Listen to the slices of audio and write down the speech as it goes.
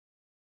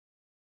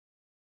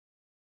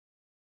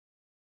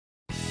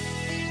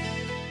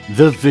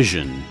The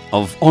vision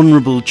of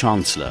Honourable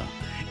Chancellor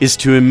is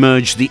to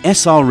emerge the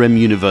SRM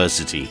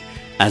University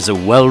as a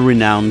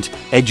well-renowned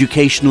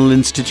educational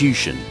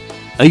institution,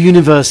 a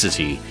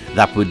university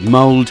that would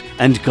mould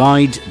and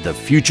guide the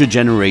future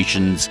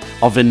generations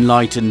of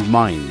enlightened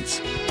minds.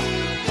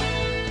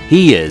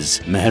 He is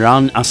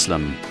Mehran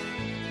Aslam.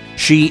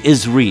 She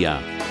is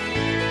Ria.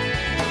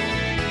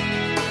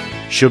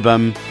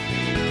 Shubham,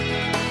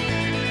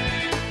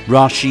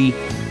 Rashi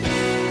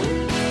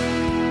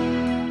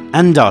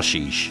and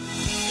Ashish.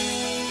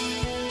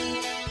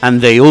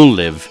 And they all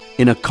live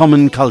in a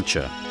common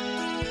culture.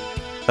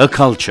 A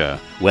culture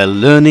where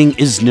learning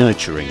is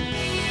nurturing,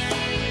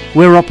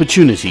 where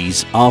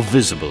opportunities are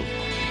visible.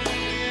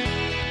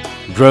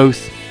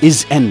 Growth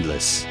is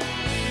endless.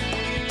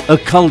 A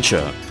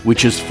culture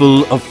which is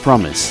full of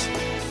promise.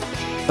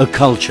 A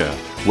culture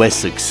where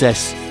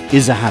success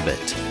is a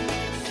habit.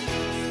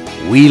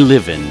 We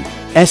live in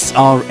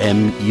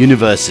SRM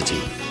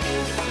University.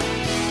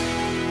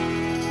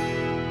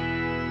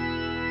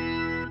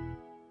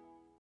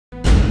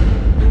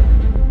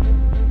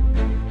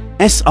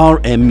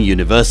 SRM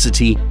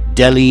University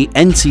Delhi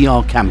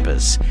NCR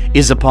campus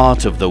is a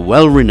part of the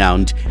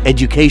well-renowned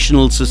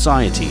Educational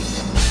Society,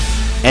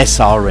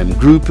 SRM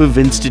group of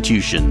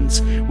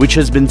institutions which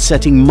has been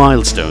setting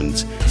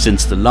milestones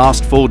since the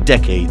last 4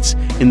 decades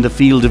in the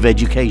field of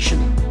education.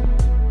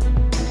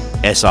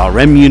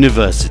 SRM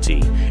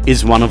University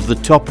is one of the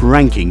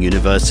top-ranking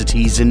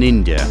universities in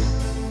India.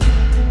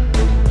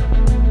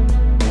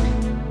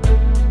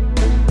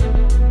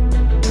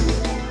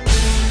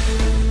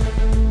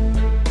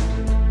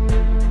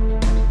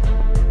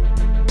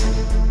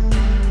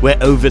 Where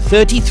over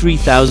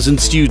 33,000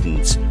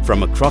 students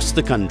from across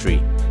the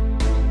country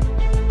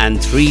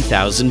and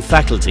 3,000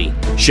 faculty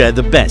share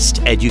the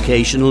best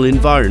educational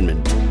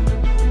environment.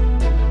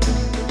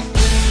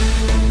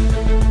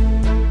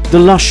 The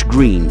lush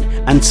green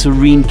and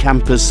serene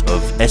campus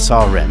of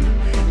SRM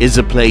is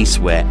a place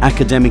where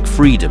academic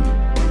freedom,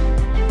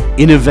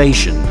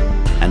 innovation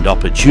and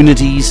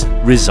opportunities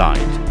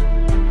reside.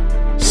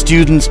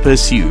 Students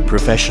pursue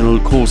professional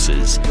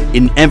courses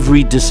in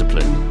every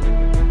discipline,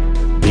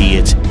 be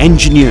it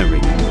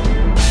engineering,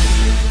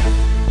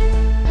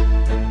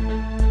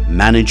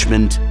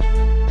 management,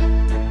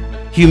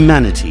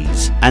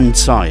 humanities and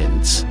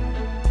science.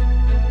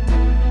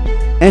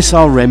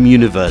 SRM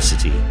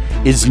University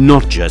is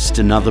not just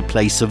another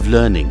place of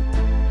learning,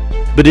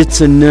 but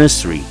it's a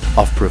nursery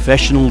of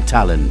professional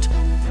talent.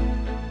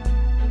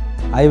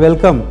 I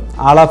welcome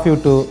all of you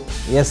to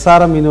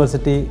SRM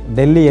University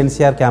Delhi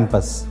NCR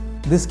campus.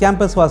 This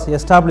campus was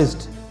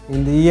established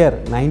in the year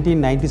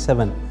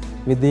 1997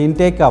 with the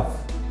intake of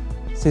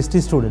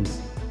 60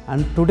 students,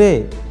 and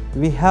today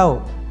we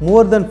have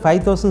more than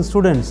 5,000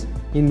 students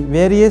in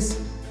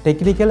various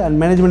technical and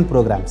management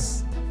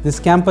programs. This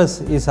campus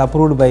is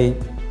approved by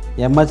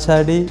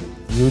MHRD,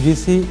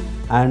 UGC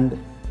and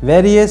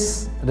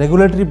various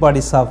regulatory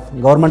bodies of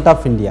Government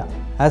of India.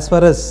 As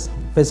far as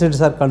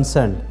facilities are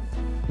concerned,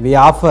 we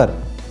offer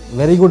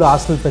very good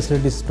hostel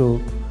facilities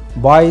to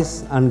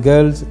boys and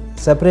girls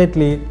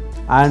separately,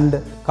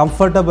 and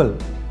comfortable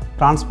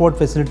transport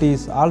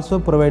facilities also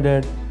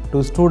provided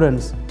to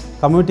students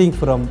commuting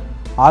from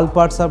all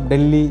parts of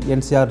Delhi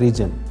NCR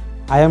region.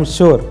 I am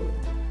sure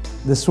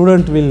the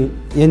student will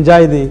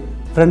enjoy the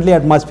friendly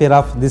atmosphere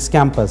of this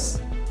campus.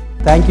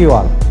 Thank you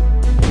all.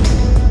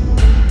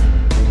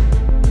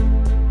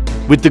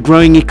 With the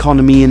growing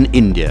economy in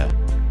India,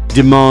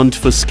 demand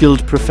for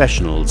skilled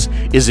professionals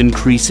is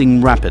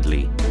increasing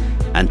rapidly,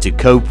 and to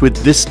cope with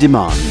this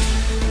demand,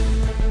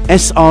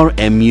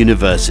 SRM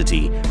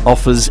University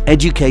offers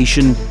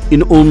education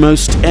in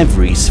almost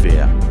every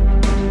sphere.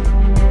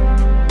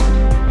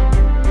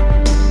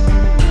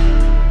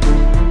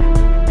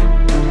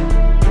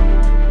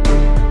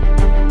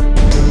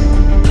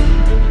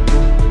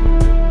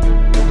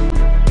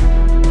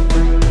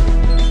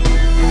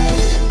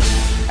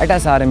 At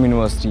SRM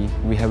University,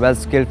 we have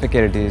well-skilled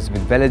faculties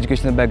with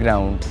well-educational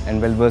background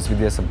and well-versed with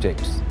their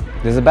subjects.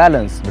 There is a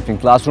balance between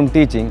classroom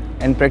teaching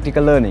and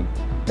practical learning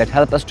that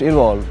help us to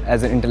evolve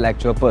as an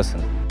intellectual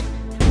person.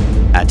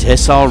 At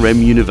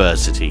SRM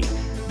University,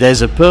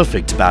 there's a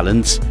perfect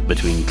balance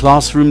between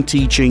classroom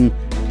teaching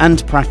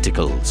and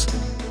practicals.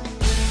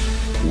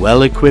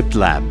 Well-equipped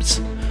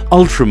labs,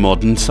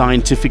 ultra-modern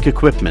scientific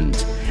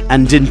equipment,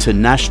 and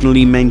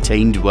internationally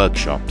maintained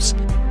workshops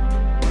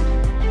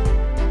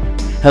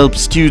help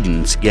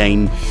students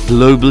gain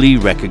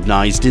globally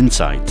recognized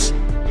insights.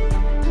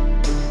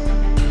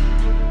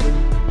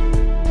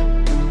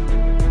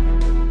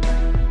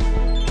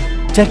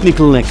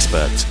 Technical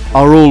experts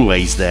are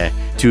always there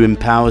to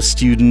empower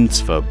students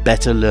for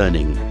better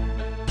learning.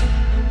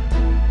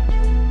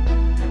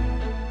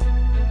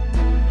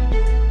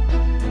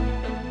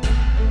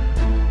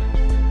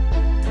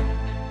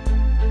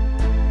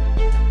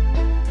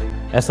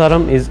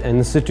 SRM is an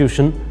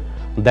institution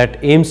that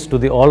aims to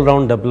the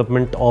all-round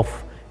development of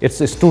its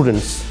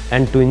students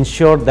and to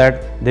ensure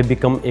that they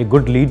become a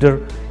good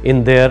leader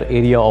in their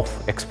area of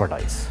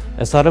expertise.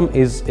 SRM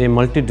is a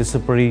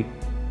multidisciplinary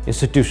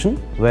institution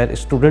where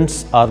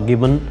students are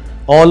given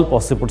all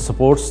possible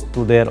supports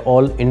to their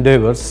all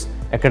endeavors,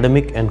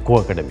 academic and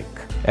co-academic.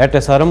 At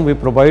SRM, we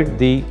provide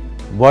the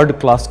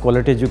world-class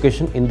quality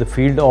education in the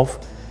field of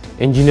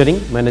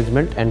engineering,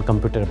 management and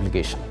computer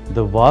application.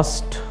 The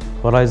vast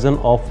horizon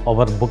of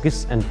our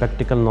bookish and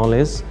practical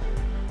knowledge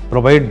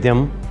provide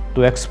them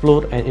to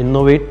explore and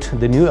innovate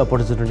the new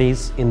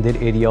opportunities in their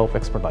area of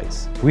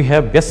expertise. We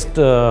have best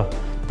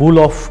pool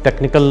of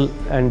technical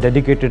and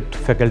dedicated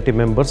faculty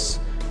members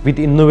with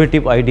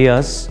innovative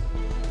ideas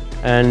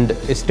and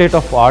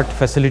state-of-art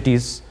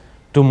facilities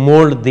to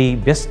mold the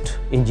best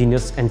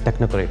engineers and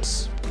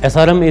technocrats.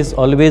 SRM is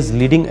always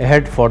leading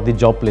ahead for the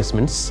job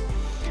placements.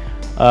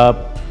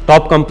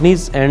 Top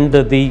companies and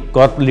the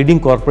leading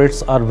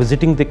corporates are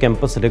visiting the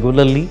campus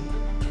regularly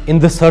in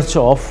the search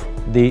of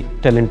the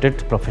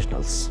talented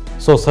professionals.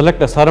 So select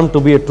SRM to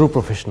be a true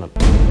professional.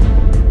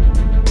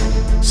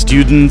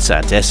 Students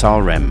at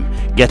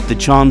SRM get the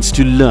chance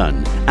to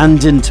learn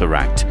and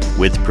interact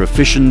with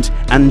proficient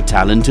and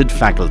talented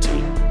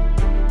faculty,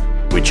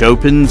 which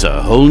opens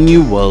a whole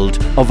new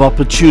world of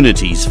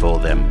opportunities for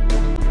them.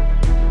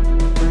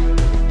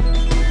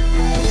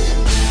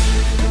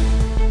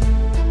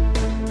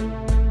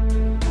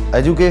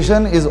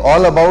 Education is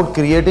all about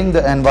creating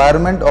the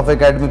environment of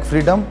academic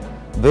freedom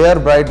where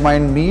bright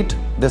minds meet,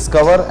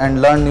 discover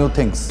and learn new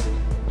things.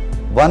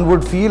 One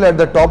would feel at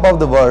the top of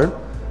the world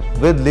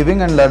with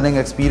living and learning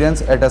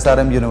experience at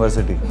SRM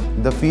University.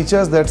 The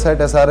features that set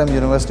SRM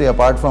University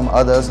apart from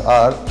others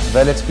are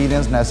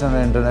well-experienced national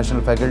and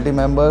international faculty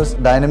members,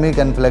 dynamic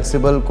and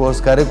flexible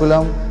course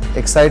curriculum,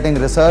 exciting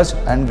research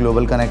and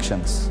global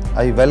connections.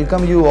 I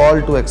welcome you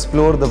all to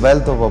explore the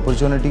wealth of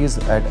opportunities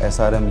at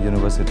SRM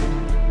University.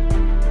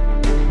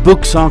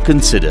 Books are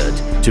considered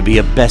to be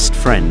a best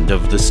friend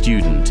of the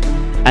student,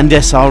 and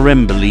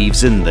SRM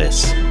believes in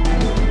this.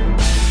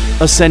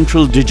 A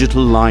central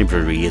digital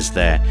library is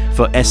there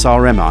for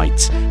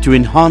SRMites to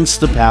enhance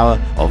the power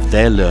of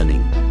their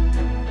learning.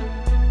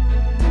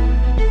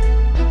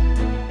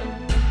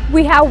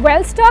 We have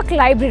well-stocked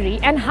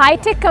library and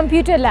high-tech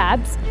computer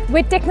labs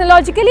with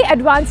technologically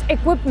advanced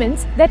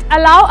equipments that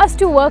allow us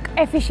to work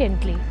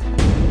efficiently.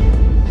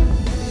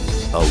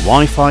 A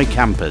Wi-Fi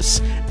campus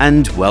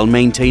and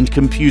well-maintained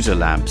computer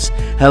labs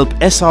help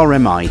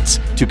SRMites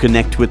to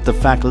connect with the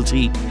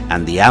faculty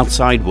and the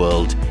outside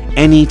world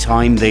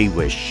anytime they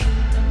wish.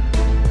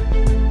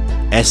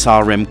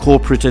 SRM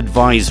Corporate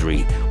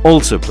Advisory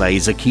also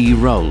plays a key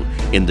role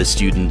in the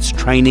students'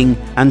 training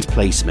and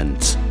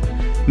placements.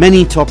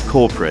 Many top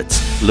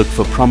corporates look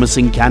for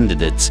promising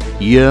candidates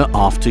year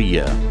after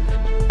year,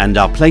 and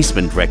our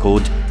placement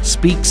record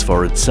speaks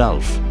for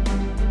itself.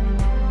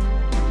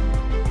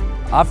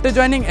 After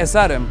joining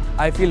SRM,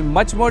 I feel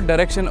much more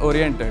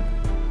direction-oriented.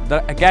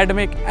 The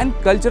academic and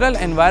cultural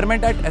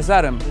environment at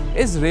SRM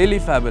is really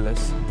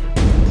fabulous.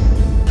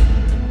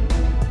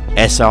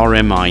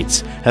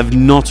 SRMites have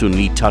not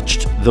only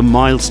touched the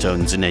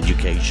milestones in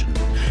education,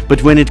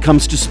 but when it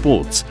comes to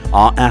sports,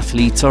 our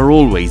athletes are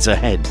always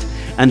ahead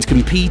and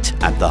compete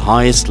at the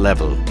highest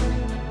level.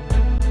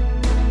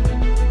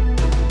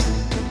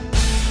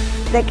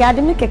 The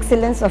academic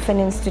excellence of an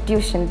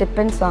institution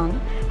depends on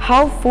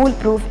how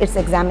foolproof its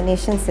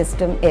examination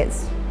system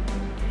is.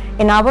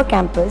 In our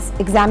campus,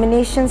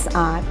 examinations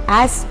are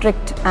as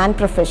strict and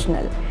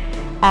professional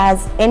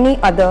as any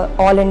other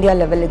All India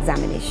level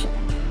examination.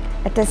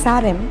 At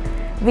SRM,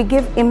 we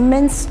give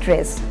immense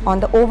stress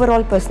on the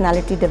overall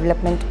personality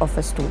development of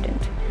a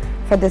student.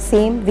 For the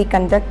same, we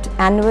conduct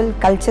annual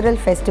cultural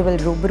festival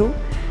Rubru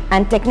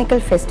and technical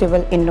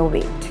festival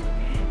Innovate.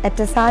 At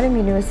SRM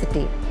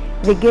University,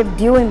 we give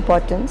due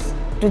importance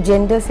to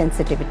gender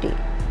sensitivity,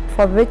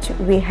 for which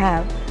we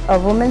have a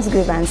Women's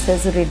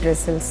Grievances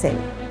Redressal Cell.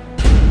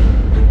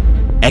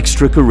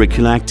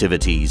 Extracurricular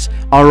activities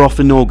are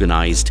often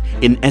organized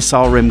in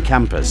SRM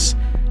campus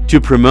to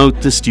promote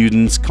the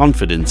students'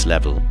 confidence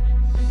level.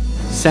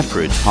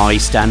 Separate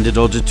high-standard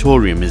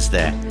auditorium is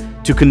there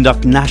to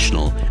conduct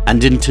national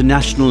and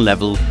international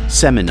level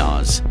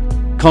seminars,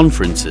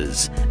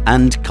 conferences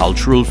and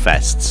cultural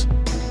fests.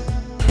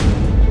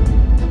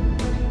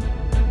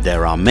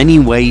 There are many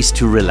ways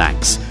to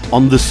relax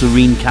on the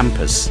serene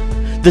campus,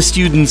 the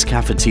students'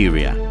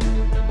 cafeteria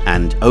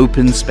and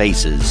open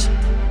spaces.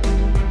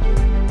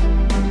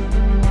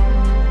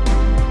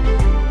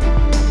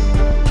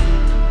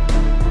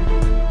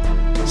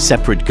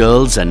 Separate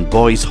girls and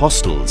boys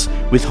hostels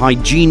with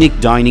hygienic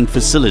dining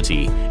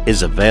facility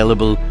is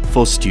available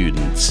for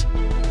students.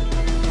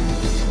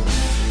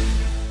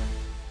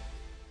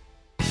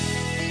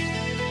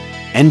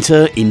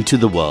 Enter into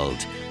the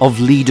world of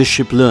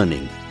leadership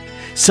learning,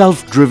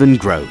 self-driven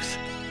growth,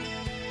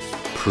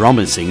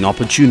 promising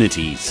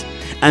opportunities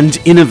and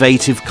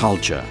innovative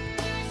culture.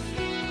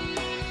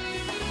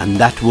 And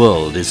that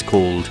world is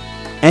called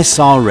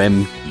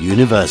SRM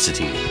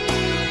University.